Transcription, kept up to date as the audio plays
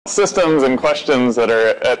systems and questions that are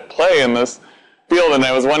at play in this field, and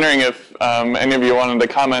I was wondering if any of you wanted to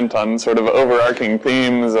comment on sort of overarching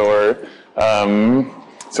themes or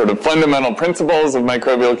sort of fundamental principles of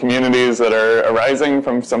microbial communities that are arising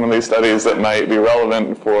from some of these studies that might be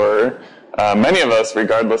relevant for many of us,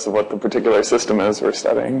 regardless of what the particular system is we're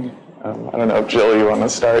studying. I don't know if, Jill, you want to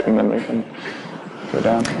start, and then we can go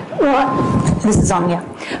down. Well, this is on, yeah.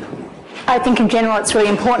 I think in general it's really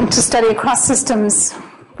important to study across systems,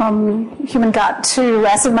 from human gut to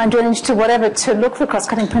acid mine drainage to whatever, to look for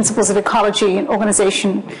cross-cutting principles of ecology and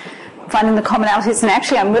organization, finding the commonalities. And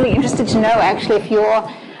actually, I'm really interested to know, actually, if your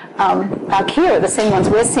archaea are the same ones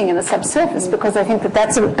we're seeing in the subsurface, because I think that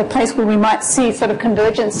that's a place where we might see sort of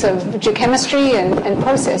convergence of geochemistry and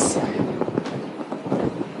process.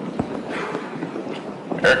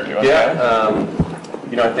 Eric, do you want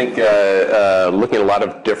to I think looking at a lot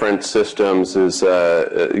of different systems is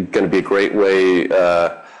going to be a great way,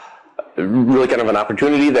 really kind of an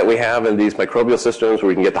opportunity that we have in these microbial systems where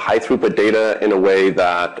we can get the high throughput data in a way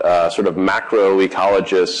that sort of macro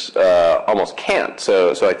ecologists almost can't.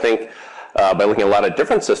 So I think by looking at a lot of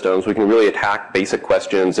different systems, we can really attack basic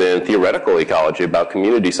questions in theoretical ecology about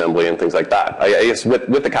community assembly and things like that. I guess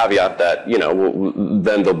with the caveat that,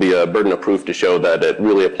 then there'll be a burden of proof to show that it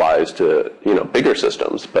really applies to, bigger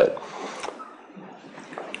systems. But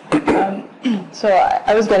so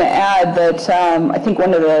I was going to add that I think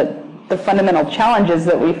one of the fundamental challenges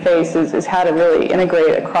that we face is how to really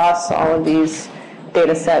integrate across all of these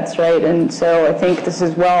data sets, right? And so I think this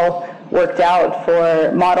is well worked out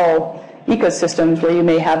for model ecosystems where you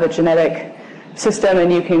may have a genetic system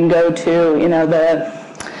and you can go to,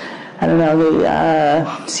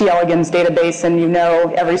 the C. elegans database, and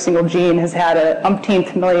every single gene has had a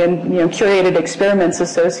umpteenth million, curated experiments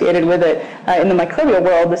associated with it. In the microbial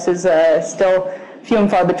world, this is still few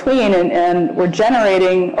and far between, and we're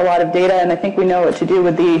generating a lot of data, and I think we know what to do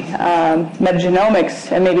with the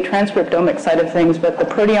metagenomics and maybe transcriptomics side of things, but the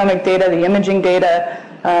proteomic data, the imaging data,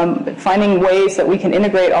 finding ways that we can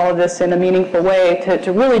integrate all of this in a meaningful way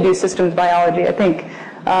to really do systems biology, I think,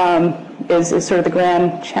 is sort of the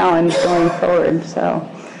grand challenge going forward. So,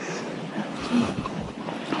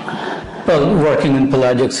 well, working in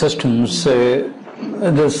pelagic systems,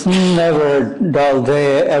 there's never dull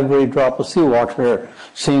day. Every drop of seawater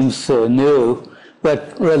seems new,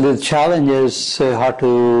 but really the challenge is how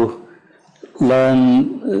to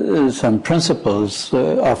learn some principles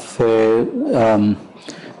of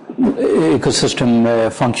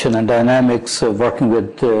ecosystem function and dynamics, working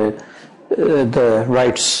with the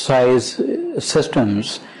right size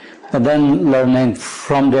systems, and then learning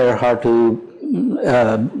from there how to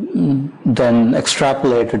then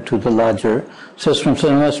extrapolate it to the larger system. So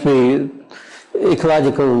there must be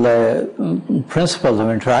ecological principles of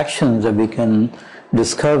interaction that we can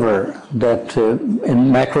discover that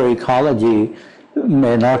in macroecology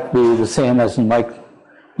may not be the same as in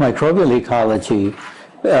microbial ecology,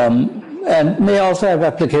 and may also have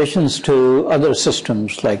applications to other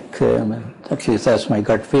systems, like, at least that's my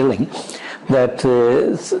gut feeling, that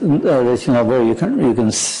where you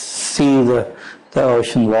can see the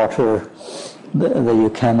ocean water that you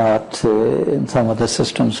cannot in some of the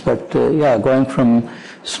systems. But going from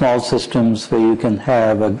small systems where you can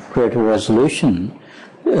have a greater resolution,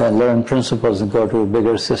 learn principles, and go to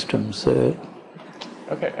bigger systems.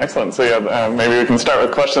 Okay, excellent. So maybe we can start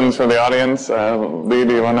with questions from the audience. Lee,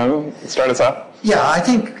 do you want to start us off? Yeah, I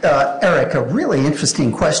think, Eric, a really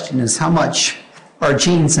interesting question is how much our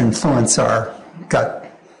genes influence our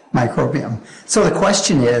gut microbiome. So the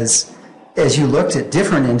question is, as you looked at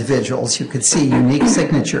different individuals, you could see unique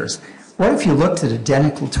signatures. What if you looked at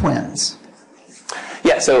identical twins?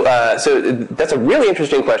 Yeah, so that's a really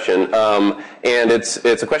interesting question, and it's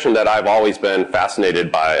a question that I've always been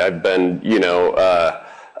fascinated by. I've been,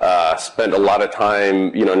 spent a lot of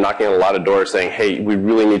time, knocking on a lot of doors saying, hey, we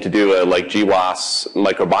really need to do a GWAS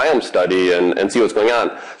microbiome study and see what's going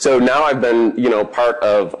on. So now I've been, part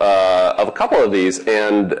of a couple of these,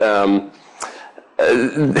 and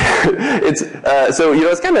it's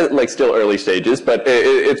kind of still early stages, but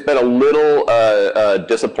it's been a little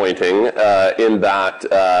disappointing in that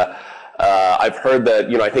I've heard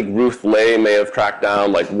that I think Ruth Lay may have tracked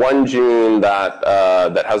down one gene that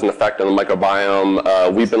has an effect on the microbiome.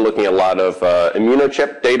 We've been looking at a lot of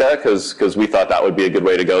immunochip data because we thought that would be a good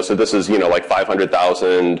way to go. So this is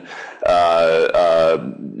 500,000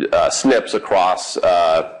 SNPs across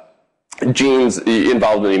genes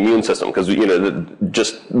involved in the immune system, because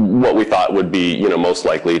just what we thought would be most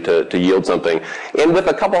likely to yield something. And with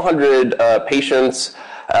a couple hundred patients,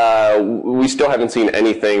 we still haven't seen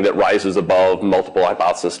anything that rises above multiple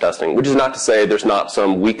hypothesis testing, which is not to say there's not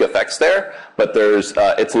some weak effects there, but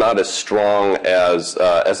it's not as strong as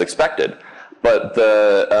expected. But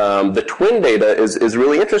the twin data is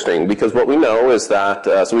really interesting, because what we know is that,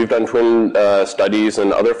 so we've done twin studies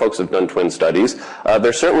and other folks have done twin studies.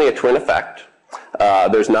 There's certainly a twin effect.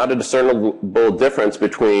 There's not a discernible difference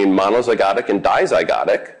between monozygotic and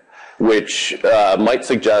dizygotic, which might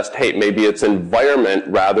suggest, hey, maybe it's environment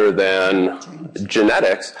rather than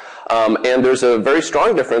genetics. And there's a very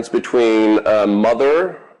strong difference between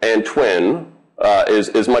mother and twin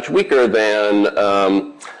is much weaker than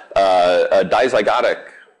a dizygotic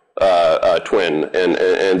twin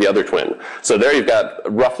and the other twin. So there you've got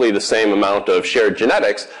roughly the same amount of shared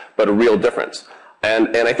genetics, but a real difference.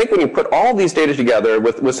 And I think when you put all these data together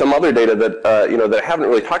with some other data that that I haven't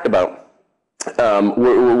really talked about,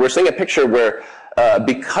 we're seeing a picture where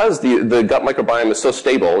because the gut microbiome is so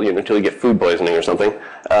stable, until you get food poisoning or something,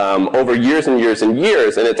 over years and years and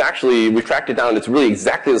years, and it's actually, we've tracked it down, it's really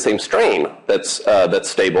exactly the same strain that's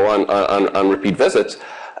stable on repeat visits,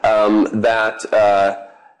 that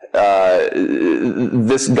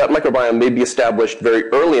this gut microbiome may be established very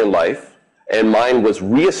early in life, and mine was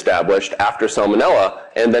reestablished after salmonella,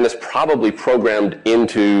 and then is probably programmed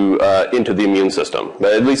into the immune system.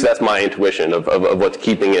 But at least that's my intuition of what's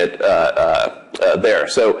keeping it there.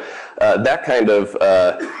 So that kind of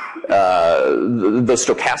the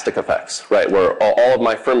stochastic effects, right, where all of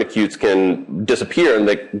my firmicutes can disappear and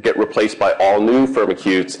they get replaced by all new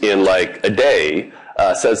firmicutes in like a day.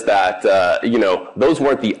 Says that those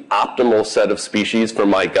weren't the optimal set of species for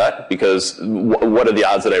my gut, because what are the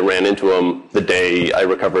odds that I ran into them the day I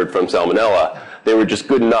recovered from salmonella? They were just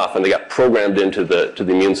good enough, and they got programmed into the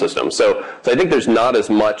immune system. So I think there's not as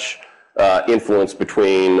much influence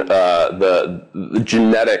between the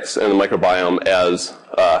genetics and the microbiome as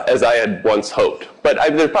I had once hoped. But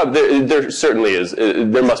there certainly is.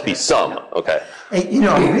 There must be some. Okay.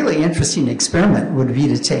 A really interesting experiment would be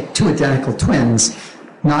to take two identical twins,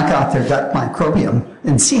 knock out their gut microbiome,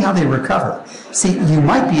 and see how they recover. See, you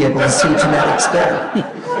might be able to see genetics there.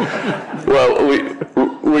 Well,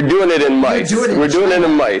 we're doing it in mice. We're doing it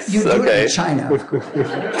in mice. You do it in China.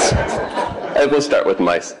 We'll start with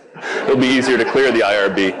mice. It'll be easier to clear the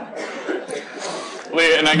IRB.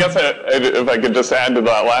 Lee, and I guess if I could just add to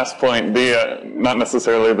that last point, not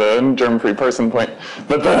necessarily the germ-free person point,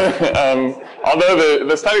 but although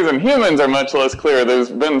the studies in humans are much less clear, there's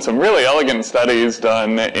been some really elegant studies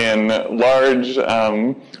done in large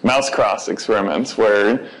mouse cross experiments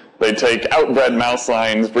where they take outbred mouse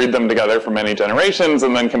lines, breed them together for many generations,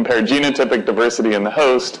 and then compare genotypic diversity in the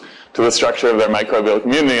host to the structure of their microbial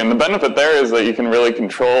community. And the benefit there is that you can really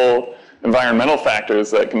control environmental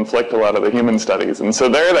factors that conflict a lot of the human studies. And so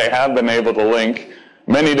there they have been able to link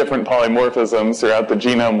many different polymorphisms throughout the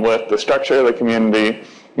genome with the structure of the community.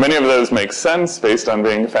 Many of those make sense based on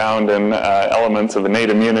being found in elements of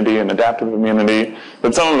innate immunity and adaptive immunity,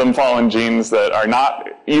 but some of them fall in genes that are not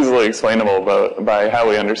easily explainable by how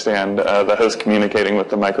we understand the host communicating with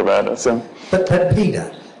the microbiota. So, but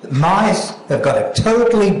Peter, mice have got a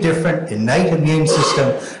totally different innate immune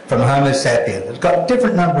system from Homo sapiens. It's got a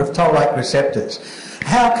different number of toll-like receptors.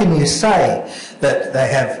 How can you say that they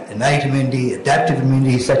have innate immunity, adaptive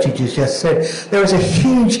immunity, such as you just said? There is a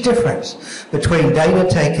huge difference between data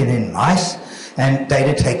taken in mice and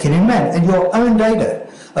data taken in man. And your own data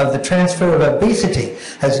of the transfer of obesity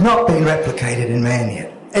has not been replicated in man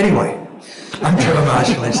yet. Anyway, I'm Trevor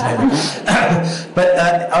Marshall, incidentally. But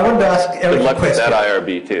I wanted to ask Eric Good luck a question. with that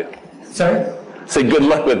IRB, too. Sorry? Say good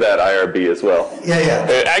luck with that IRB as well. Yeah.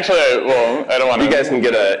 Actually, well, I don't want to... You guys can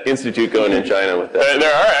get an institute going in China with that.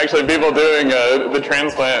 There are actually people doing the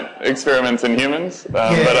transplant experiments in humans,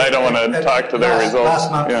 but I don't want to talk to their results.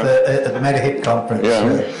 Last month at the MetaHit conference,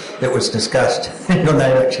 it was discussed. Your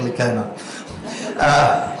name actually came up.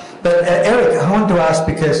 But Eric, I wanted to ask,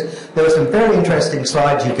 because there were some very interesting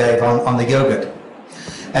slides you gave on the yogurt.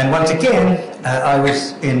 And once again, I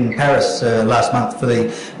was in Paris last month for the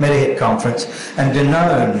MetaHit conference, and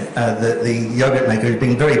Danone, the yogurt maker, has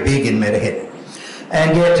been very big in MetaHit.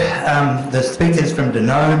 And yet, the speakers from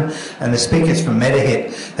Danone and the speakers from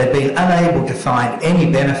MetaHit had been unable to find any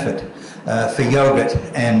benefit for yogurt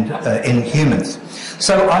and in humans.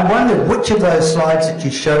 So I wondered which of those slides that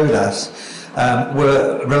you showed us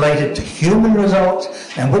were related to human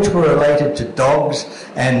results and which were related to dogs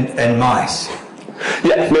and mice.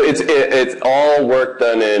 Yeah, no, it's all work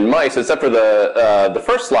done in mice, except for the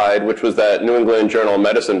first slide, which was that New England Journal of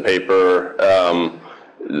Medicine paper.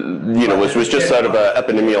 Was just sort of an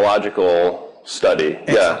epidemiological study.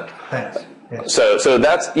 Excellent. Yeah. Thanks. So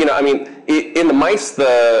that's, I mean, in the mice,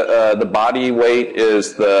 the body weight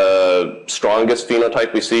is the strongest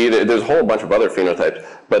phenotype we see. There's a whole bunch of other phenotypes,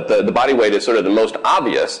 but the body weight is sort of the most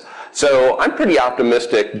obvious. So I'm pretty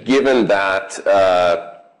optimistic, given that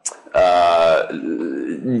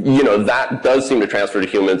that does seem to transfer to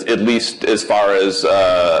humans, at least as far as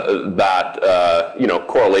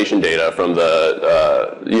correlation data from the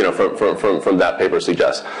from that paper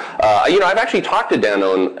suggests. I've actually talked to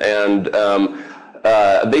Danone, and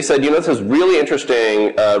they said, this is really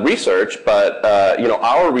interesting research, but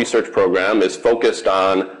our research program is focused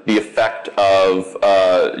on the effect of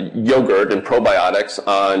yogurt and probiotics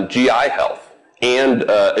on GI health and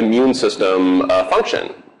immune system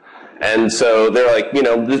function. And so they're like,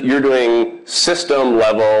 you're doing system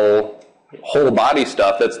level, whole body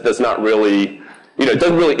stuff that's not really, it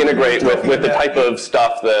doesn't really integrate with the type of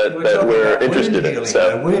stuff that we're interested in.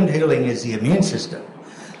 So wound healing is the immune system.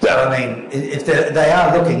 So, yeah. I mean, if they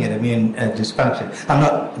are looking at immune dysfunction, I'm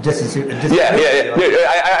not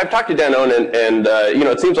I've talked to Danone, and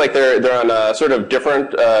it seems like they're on a sort of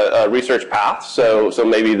different research path. So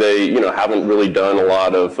maybe they haven't really done a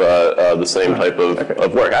lot of the same type of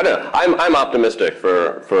work. I don't know. I'm optimistic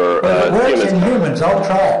for well, it works humans. in humans. I'll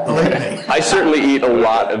try it. Believe me. I certainly eat a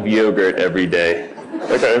lot of yogurt every day.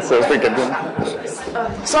 Okay, so if we could.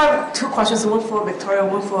 So I have two questions. One for Victoria,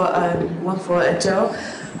 one for Joe.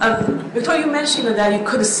 Victoria, you mentioned that you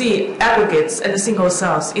could see aggregates and single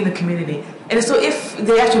cells in the community. And so if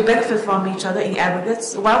they actually benefit from each other in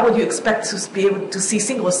aggregates, why would you expect to be able to see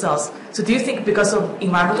single cells? So do you think because of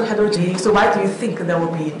environmental heterogeneity, so why do you think there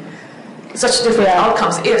will be such different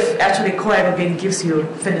outcomes if actually co-aggregating gives you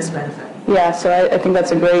fitness benefit? Yeah, so I think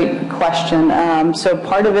that's a great question. So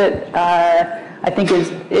part of it, I think,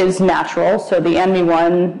 is natural. So the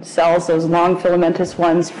NV1 cells, those long filamentous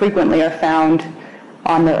ones, frequently are found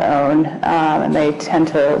on their own, and they tend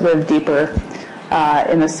to live deeper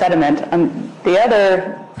in the sediment. The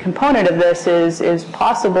other component of this is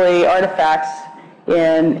possibly artifacts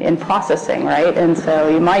in processing, right? And so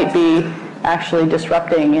you might be actually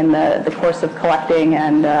disrupting in the course of collecting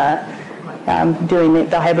and doing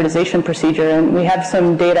the hybridization procedure. And we have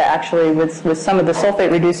some data actually with some of the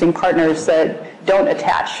sulfate-reducing partners that don't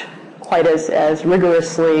attach quite as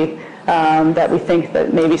rigorously, that we think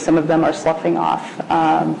that maybe some of them are sloughing off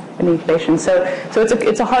in incubation. So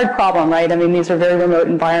it's a hard problem, right? I mean, these are very remote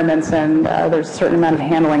environments, and there's a certain amount of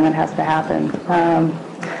handling that has to happen.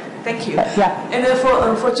 Thank you. Yeah. And then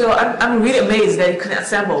for Joe, I'm really amazed that you can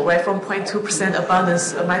assemble right from 0.2%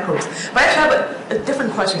 abundance microbes. But I actually have a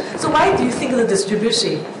different question. So why do you think the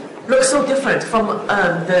distribution looks so different from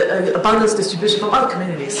the abundance distribution from other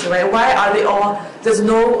communities, right? Why are they all, there's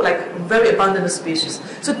no very abundant species?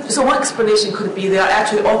 So one explanation could be they are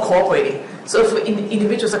actually all cooperating. So if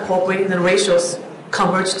individuals are cooperating, the ratios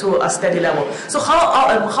converge to a steady level. So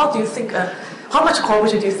how do you think, how much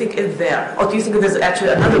cooperation do you think is there? Or do you think there's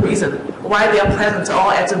actually another reason why they are present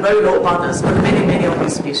all at a very low abundance for many of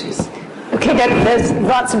these species? Okay, there's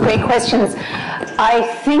lots of great questions. I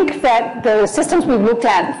think that the systems we've looked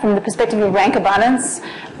at from the perspective of rank abundance,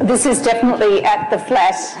 this is definitely at the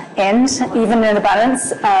flat end, even in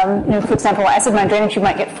abundance. For example, acid mine drainage, you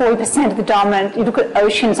might get 40% of the dominant. You look at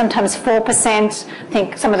ocean, sometimes 4%. I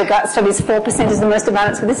think some of the gut studies, 4% is the most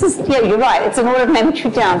abundance. But this is, you're right, it's an order of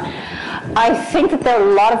magnitude down. I think that there are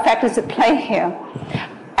a lot of factors at play here.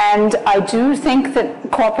 And I do think that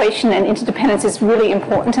cooperation and interdependence is really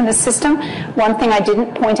important in this system. One thing I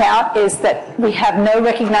didn't point out is that we have no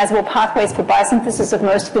recognizable pathways for biosynthesis of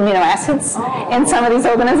most of the amino acids in some of these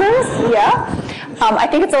organisms. Yeah. I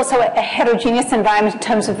think it's also a heterogeneous environment in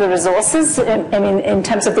terms of the resources. In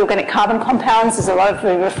terms of the organic carbon compounds, there's a lot of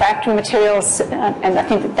refractory materials, and I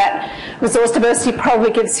think that resource diversity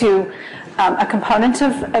probably gives you a component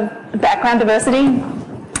of background diversity.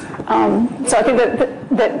 So I think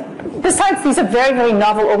that besides these are very, very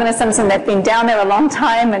novel organisms, and they've been down there a long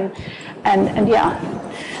time, and yeah.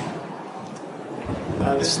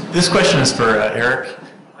 This question is for Eric.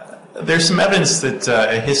 There's some evidence that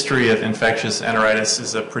a history of infectious enteritis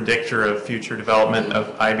is a predictor of future development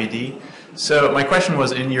of IBD. So my question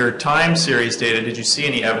was, in your time series data, did you see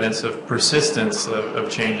any evidence of persistence of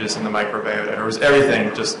changes in the microbiota, or was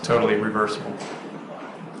everything just totally reversible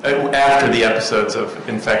after the episodes of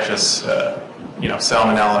infectious,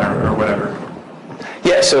 salmonella or whatever?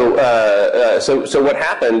 Yeah. So what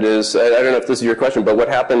happened is, I don't know if this is your question, but what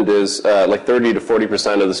happened is like 30 to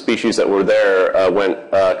 40% of the species that were there went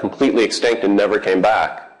completely extinct and never came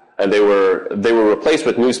back, and they were replaced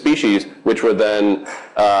with new species, which were then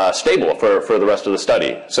stable for the rest of the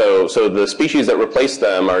study. So the species that replaced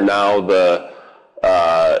them are now the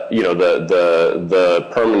the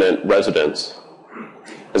permanent residents.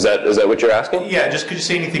 Is that what you're asking? Yeah, just could you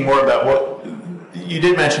say anything more about what you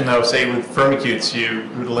did mention, though? Say with firmicutes, you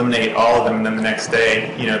would eliminate all of them, and then the next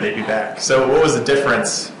day, they'd be back. So what was the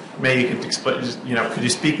difference? Maybe you could explain. Could you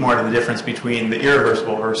speak more to the difference between the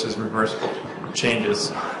irreversible versus reversible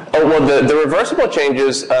changes? Oh, well, the reversible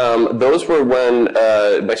changes, those were when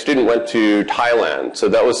my student went to Thailand. So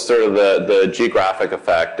that was sort of the geographic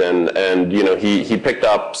effect, and he picked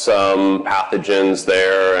up some pathogens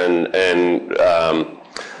there, and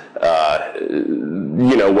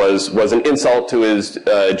was an insult to his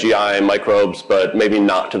GI microbes, but maybe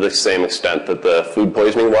not to the same extent that the food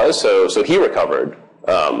poisoning was. So he recovered.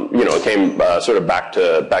 It came sort of back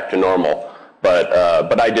to normal,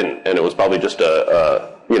 but I didn't, and it was probably just a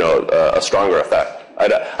stronger effect. I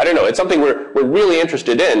don't know. It's something we're really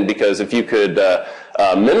interested in, because if you could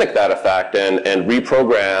mimic that effect and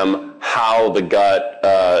reprogram how the gut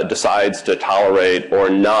decides to tolerate or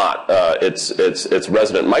not its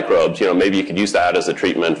resident microbes, maybe you could use that as a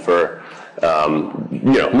treatment for.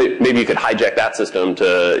 Maybe you could hijack that system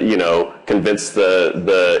to, convince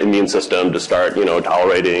the immune system to start,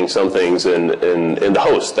 tolerating some things in the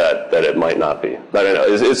host that it might not be. I don't know.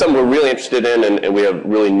 It's something we're really interested in, and we have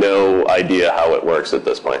really no idea how it works at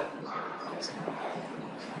this point.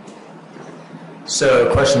 So,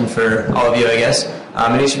 a question for all of you, I guess.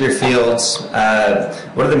 In each of your fields,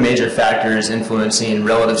 what are the major factors influencing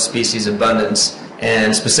relative species abundance?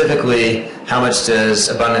 And specifically, how much does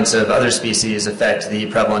abundance of other species affect the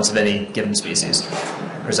prevalence of any given species?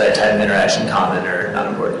 Or is that type of interaction common or not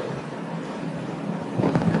important?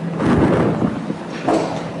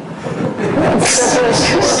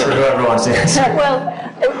 For whoever wants to answer. Well,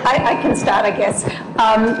 I can start, I guess.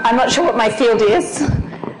 I'm not sure what my field is.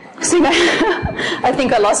 I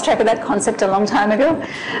think I lost track of that concept a long time ago.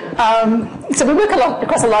 So we work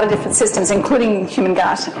across a lot of different systems, including human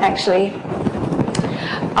gut, actually.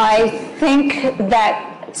 I think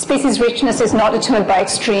that species richness is not determined by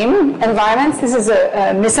extreme environments. This is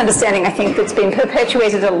a misunderstanding, I think, that's been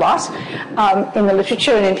perpetuated a lot in the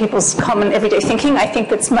literature and in people's common everyday thinking. I think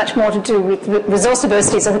that's much more to do with resource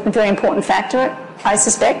diversity is a very important factor, I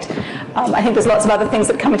suspect. I think there's lots of other things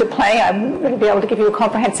that come into play. I wouldn't be able to give you a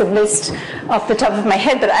comprehensive list off the top of my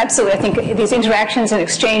head, but absolutely I think these interactions and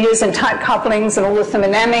exchanges and tight couplings and all the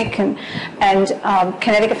thermodynamic and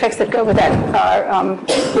kinetic effects that go with that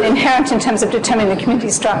are inherent in terms of determining the community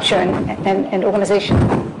structure and organization.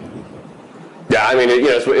 Yeah, I mean,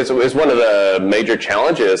 it's one of the major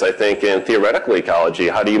challenges, I think, in theoretical ecology.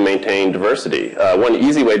 How do you maintain diversity? One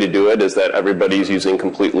easy way to do it is that everybody's using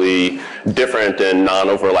completely different and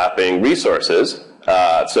non-overlapping resources.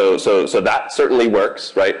 So that certainly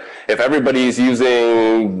works, right? If everybody's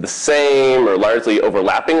using the same or largely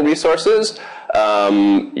overlapping resources,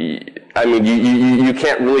 I mean, you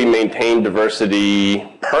can't really maintain diversity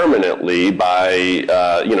permanently by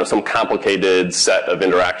some complicated set of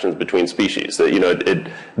interactions between species. That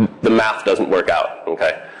the math doesn't work out.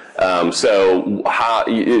 Okay. So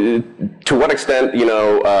to what extent,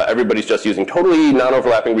 everybody's just using totally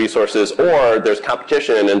non-overlapping resources, or there's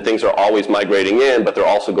competition and things are always migrating in, but they're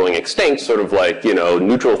also going extinct, sort of like,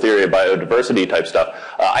 neutral theory of biodiversity type stuff,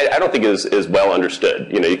 I don't think is well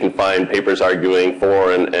understood. You can find papers arguing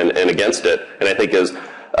for and against it, and I think as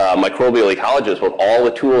microbial ecologists, with all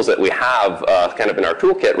the tools that we have kind of in our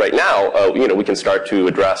toolkit right now, we can start to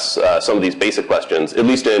address some of these basic questions, at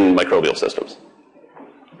least in microbial systems.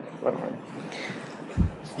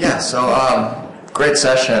 Yeah, so great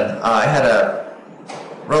session. I had a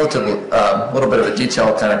relatively little bit of a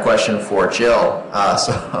detailed kind of question for Jill.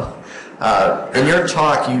 In your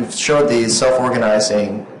talk, you showed these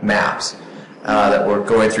self-organizing maps that were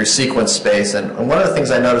going through sequence space, and one of the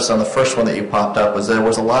things I noticed on the first one that you popped up was there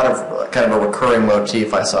was a lot of kind of a recurring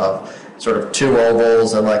motif. I saw sort of two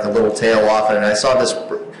ovals and like a little tail off it, and I saw this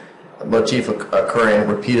motif occurring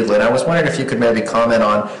repeatedly, and I was wondering if you could maybe comment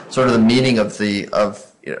on sort of the meaning of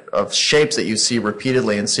shapes that you see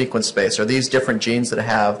repeatedly in sequence space. Are these different genes that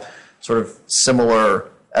have sort of similar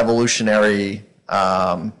evolutionary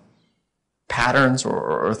patterns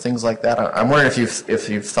or things like that? I'm wondering if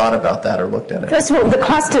you've thought about that or looked at it. First of all, the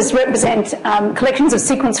clusters represent collections of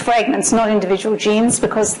sequence fragments, not individual genes,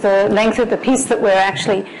 because the length of the piece that we're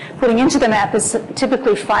actually putting into the map is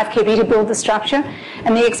typically 5 kb to build the structure.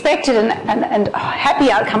 And the expected and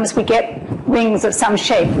happy outcome is we get rings of some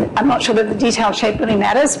shape. I'm not sure that the detailed shape really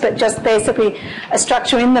matters, but just basically a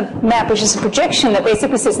structure in the map, which is a projection that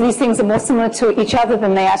basically says these things are more similar to each other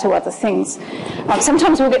than they are to other things.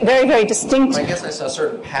 Sometimes we'll get very, very distinct. I guess I saw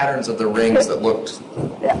certain patterns of the rings that looked...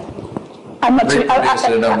 Yeah. I'm not reproduced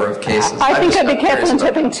in a number of cases. I think I'd be I'm careful curious about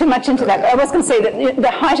interpreting too much into that. I was going to say that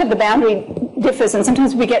the height of the boundary differs, and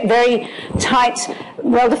sometimes we get very tight,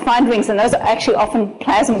 well-defined rings, and those are actually often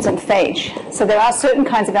plasmids and phage. So there are certain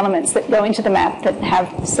kinds of elements that go into the map that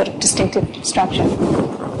have sort of distinctive structure.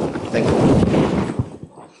 Thank you.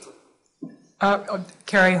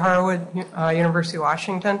 Carrie Harwood, University of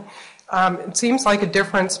Washington. It seems like a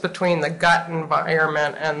difference between the gut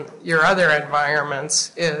environment and your other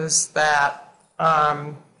environments is that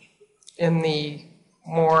in the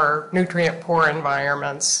more nutrient-poor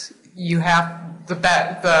environments, you have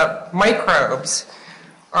the microbes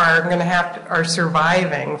are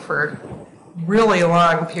surviving for really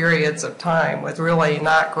long periods of time with really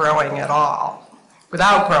not growing at all,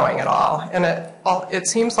 without growing at all. And it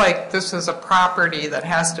seems like this is a property that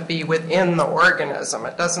has to be within the organism.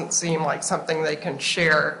 It doesn't seem like something they can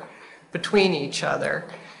share between each other.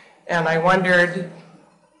 And I wondered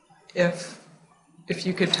if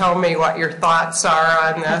you could tell me what your thoughts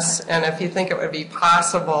are on this, and if you think it would be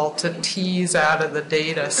possible to tease out of the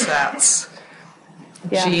data sets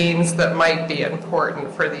genes that might be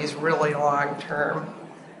important for these really long-term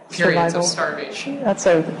periods of starvation. That's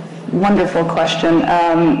a wonderful question.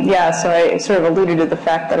 So I sort of alluded to the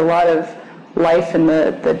fact that a lot of life in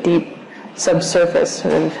the deep subsurface,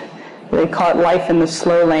 sort of, they call it life in the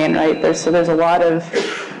slow lane, right? There's a lot of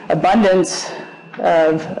abundance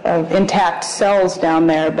of intact cells down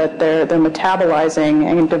there, but they're metabolizing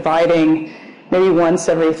and dividing maybe once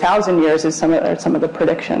every 1,000 years is some of the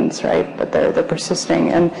predictions, right? But they're persisting.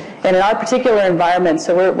 And in our particular environment,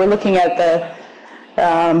 so we're looking at the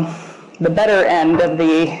better end of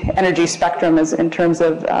the energy spectrum is in terms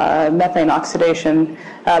of methane oxidation,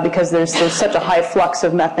 because there's such a high flux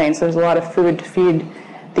of methane, so there's a lot of food to feed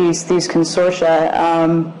these consortia.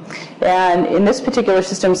 And in this particular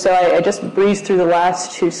system, so I just breezed through the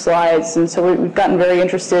last two slides, and so we've gotten very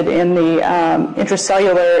interested in the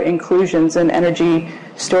intracellular inclusions and energy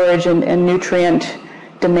storage and nutrient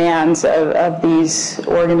demands of these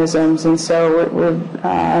organisms. And so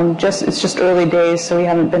it's just early days, so we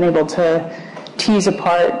haven't been able to tease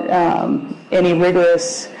apart any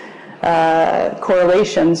rigorous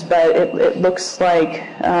correlations, but it looks like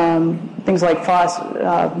things like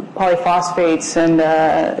polyphosphates and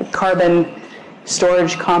carbon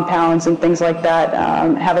storage compounds and things like that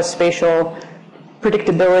have a spatial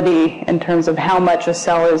predictability in terms of how much a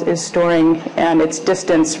cell is storing and its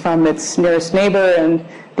distance from its nearest neighbor and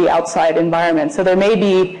the outside environment. So there may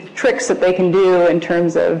be tricks that they can do in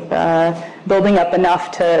terms of building up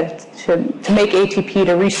enough to make ATP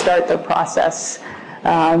to restart the process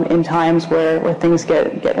in times where things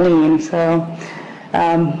get lean. So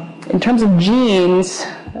in terms of genes,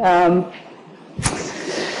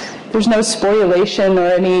 there's no sporulation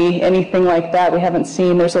or anything like that. We haven't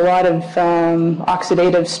seen. There's a lot of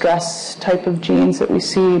oxidative stress type of genes that we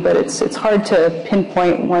see, but it's hard to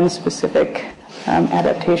pinpoint one specific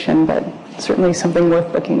adaptation, but certainly something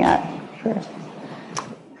worth looking at. Sure.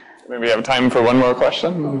 Maybe you have time for one more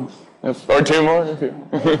question, or two more. If you.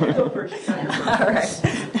 All right.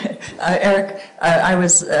 Eric, I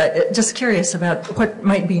was just curious about what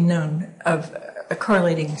might be known of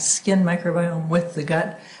correlating skin microbiome with the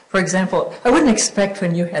gut. For example, I wouldn't expect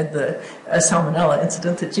when you had the salmonella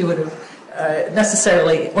incident that you would have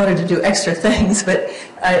necessarily wanted to do extra things, but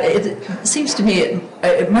it seems to me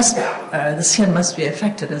the skin must be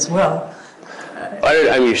affected as well.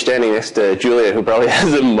 I mean, you're standing next to Julia, who probably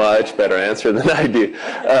has a much better answer than I do.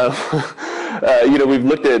 We've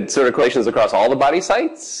looked at sort of correlations across all the body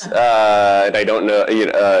sites, and I don't know,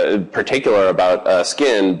 particular about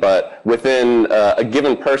skin, but within a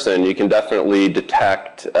given person, you can definitely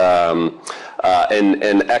detect an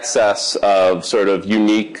excess of sort of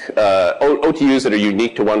unique OTUs that are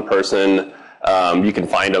unique to one person. You can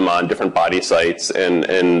find them on different body sites,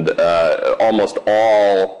 and almost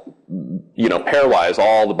all, pairwise,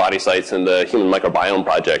 all the body sites in the Human Microbiome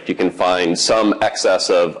Project, you can find some excess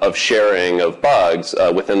of sharing of bugs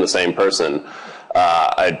within the same person.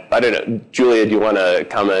 I don't know, Julia, do you want to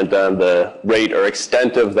comment on the rate or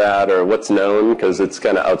extent of that, or what's known? Because it's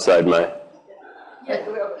kind of outside my... Yeah,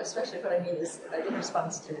 especially what I mean is in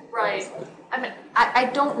response to... Right. I mean, I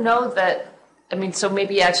don't know that... so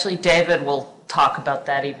maybe actually David will talk about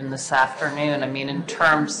that even this afternoon. In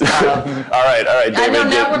terms of... All right, David,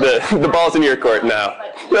 the ball's in your court now.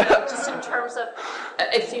 But, just in terms of,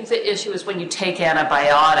 it seems the issue is when you take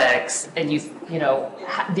antibiotics and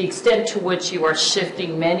the extent to which you are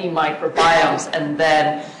shifting many microbiomes and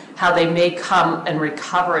then how they may come and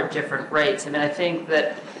recover at different rates. I think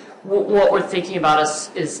that what we're thinking about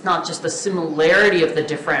is not just the similarity of the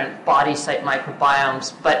different body site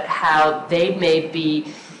microbiomes, but how they may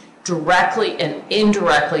be directly and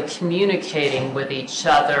indirectly communicating with each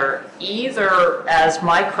other, either as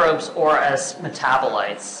microbes or as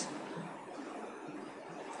metabolites.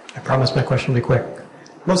 I promise my question will be quick.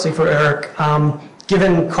 Mostly for Eric.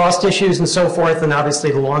 Given cost issues and so forth, and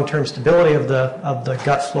obviously the long-term stability of the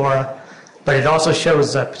gut flora, but it also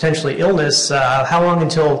shows potentially illness, how long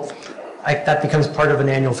until that becomes part of an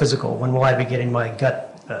annual physical? When will I be getting my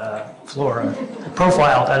gut flora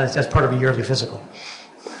profiled as part of a yearly physical?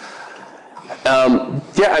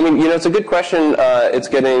 Yeah, I mean, it's a good question. It's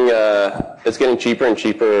getting cheaper and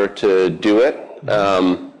cheaper to do it.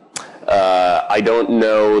 I don't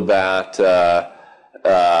know that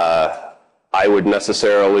I would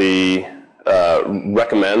necessarily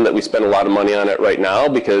recommend that we spend a lot of money on it right now,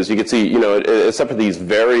 because you can see, except for these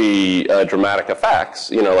very dramatic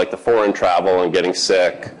effects, like the foreign travel and getting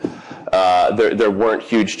sick, there weren't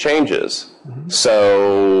huge changes.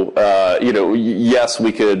 So, yes,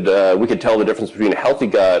 we could tell the difference between a healthy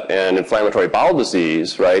gut and inflammatory bowel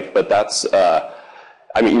disease, right? But that's,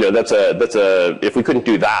 if we couldn't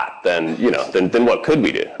do that, then what could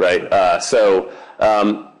we do, right?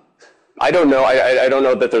 I don't know. I don't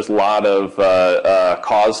know that there's a lot of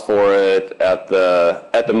cause for it at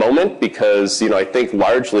the moment, because I think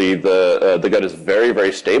largely the gut is very,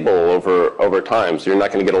 very stable over time. So you're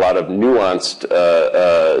not going to get a lot of nuanced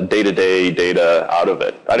day-to-day data out of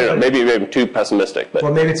it. I don't know. Maybe I'm too pessimistic. But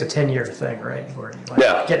well, maybe it's a 10-year thing, right? Where you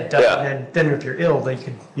get it done, and then if you're ill, then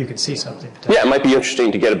you could see something. Yeah, it might be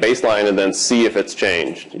interesting to get a baseline and then see if it's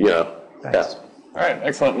changed. Thanks. Yeah. All right,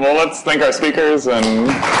 excellent. Well, let's thank our speakers and have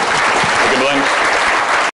a good lunch.